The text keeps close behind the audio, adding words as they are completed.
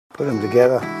put them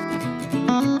together.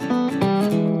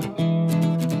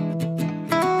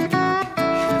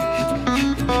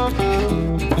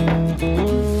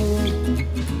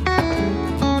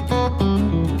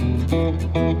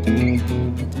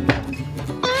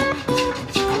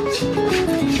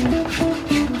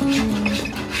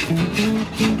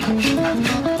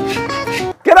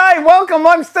 G'day, welcome,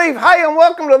 I'm Steve Hay and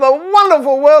welcome to the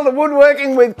wonderful world of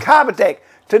woodworking with Carpetech.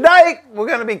 Today we're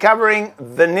going to be covering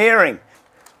veneering.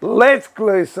 Let's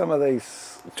glue some of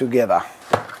these together.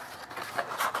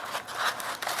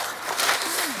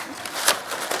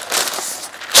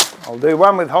 I'll do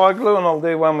one with high glue and I'll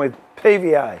do one with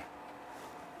PVA.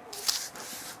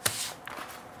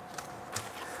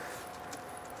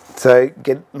 So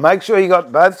make sure you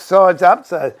got both sides up.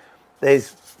 So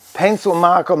there's pencil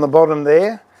mark on the bottom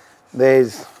there.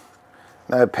 There's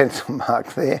no pencil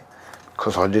mark there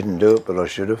because I didn't do it, but I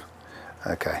should have.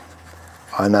 Okay,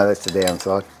 I know that's the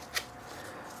downside.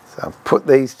 So I'll put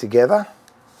these together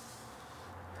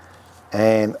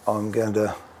and I'm going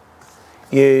to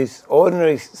use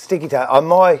ordinary sticky tape.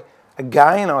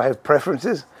 Again, I have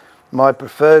preferences. My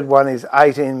preferred one is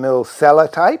 18mm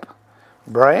sellotape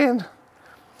brand.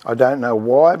 I don't know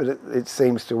why, but it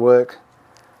seems to work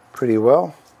pretty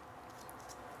well.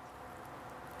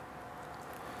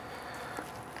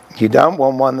 You don't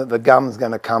want one that the gum's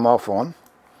going to come off on,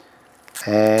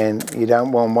 and you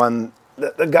don't want one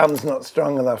that the gum's not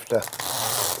strong enough to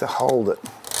hold it.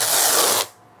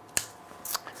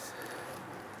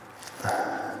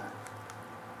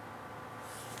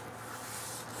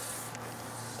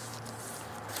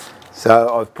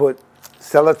 So I've put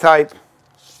sellotape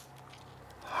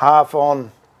half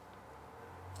on,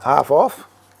 half off,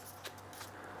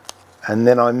 and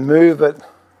then I move it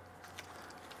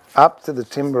up to the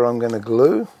timber I'm going to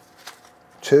glue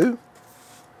to,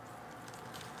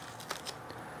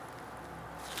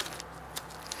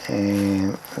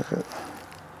 and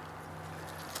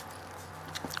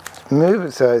move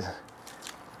it so it's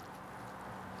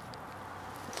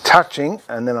touching,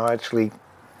 and then I actually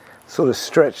sort of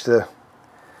stretch the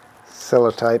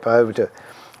sellotape over to.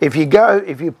 If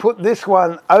you put this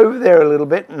one over there a little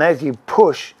bit, and as you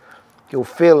push, you'll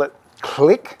feel it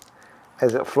click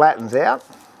as it flattens out.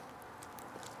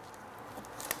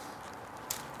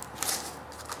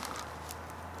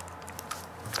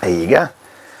 There you go.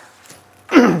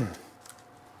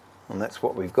 And that's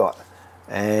what we've got.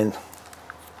 And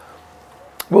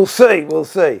we'll see.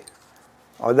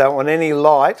 I don't want any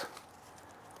light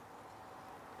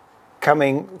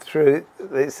coming through,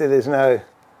 so there's no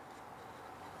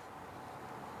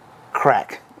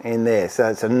crack in there. So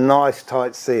it's a nice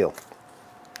tight seal.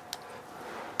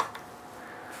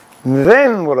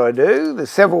 Then what I do,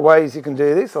 there's several ways you can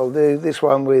do this. I'll do this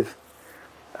one with,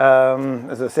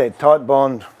 as I said,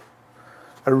 Titebond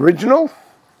Original.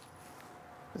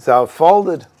 So I've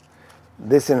folded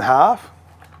this in half,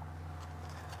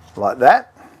 like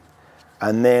that.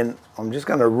 And then I'm just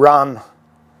going to run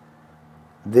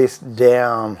this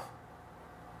down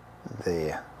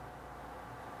there.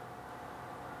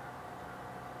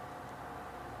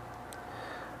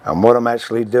 And what I'm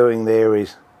actually doing there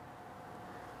is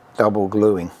double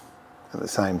gluing at the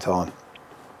same time.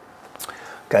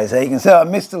 Okay, so you can see I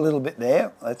missed a little bit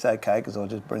there. That's okay, because I'll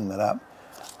just bring that up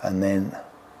and then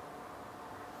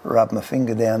rub my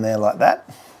finger down there like that.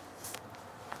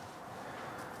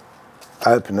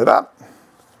 Open it up,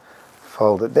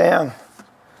 fold it down.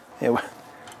 Here,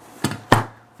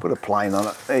 put a plane on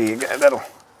it. There you go.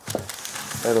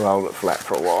 That'll hold it flat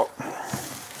for a while.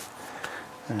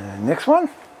 Next one.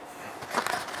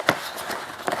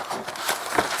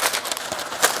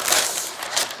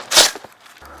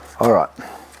 All right.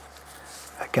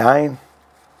 Again,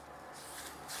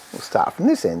 we'll start from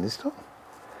this end this time.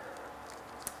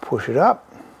 Push it up,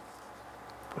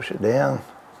 push it down.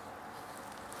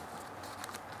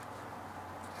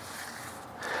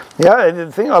 Yeah,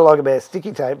 the thing I like about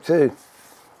sticky tape too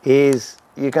is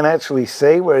you can actually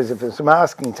see, whereas if it's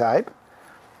masking tape,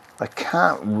 I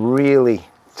can't really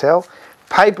tell.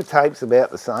 Paper tape's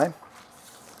about the same.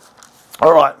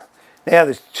 All right, now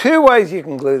there's two ways you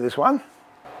can glue this one.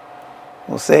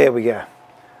 Well, so here we go.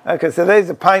 Okay, so there's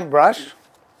a paintbrush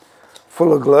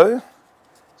full of glue.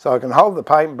 So I can hold the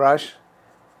paintbrush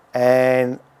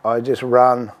and I just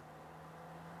run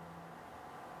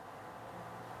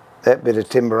that bit of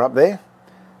timber up there.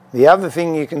 The other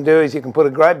thing you can do is you can put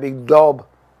a great big glob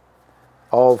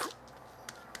of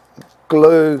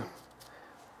glue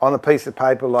on a piece of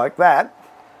paper like that,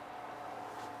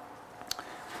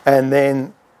 and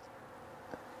then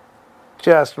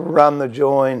just run the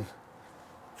join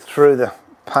through the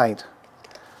paint.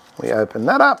 We open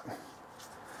that up,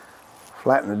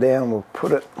 flatten it down. We'll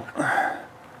put it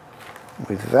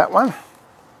with that one.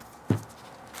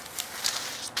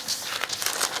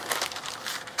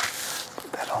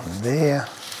 Put that on there.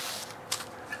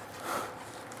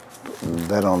 Put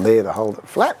that on there to hold it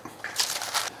flat.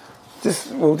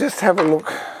 We'll just have a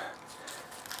look.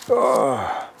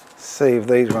 Oh, see if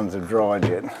these ones are dried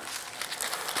yet.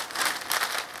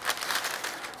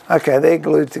 Okay, they're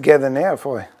glued together now.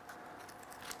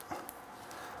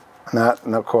 No,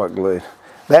 not quite glued.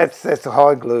 That's the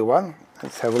high glue one.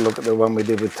 Let's have a look at the one we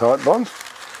did with tight bond.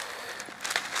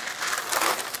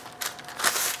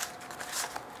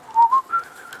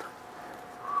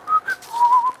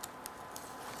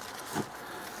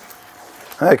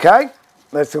 Okay,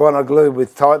 that's the one I glued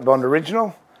with tight bond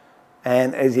original,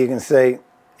 and as you can see,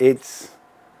 it's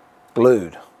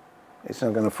glued. It's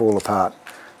not going to fall apart.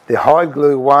 The high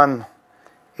glue one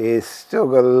is still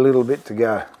got a little bit to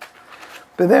go,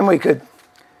 but then we could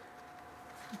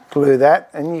glue that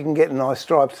and you can get nice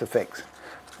stripes effects.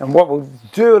 And what we'll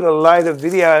do at a later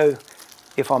video,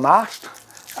 if I'm asked,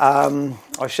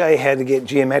 I'll show you how to get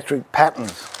geometric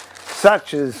patterns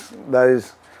such as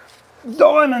those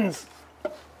diamonds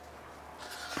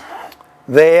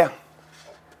there,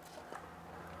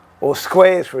 or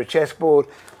squares for a chessboard.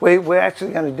 We're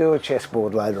actually going to do a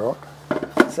chessboard later on,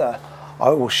 so I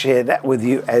will share that with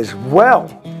you as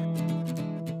well.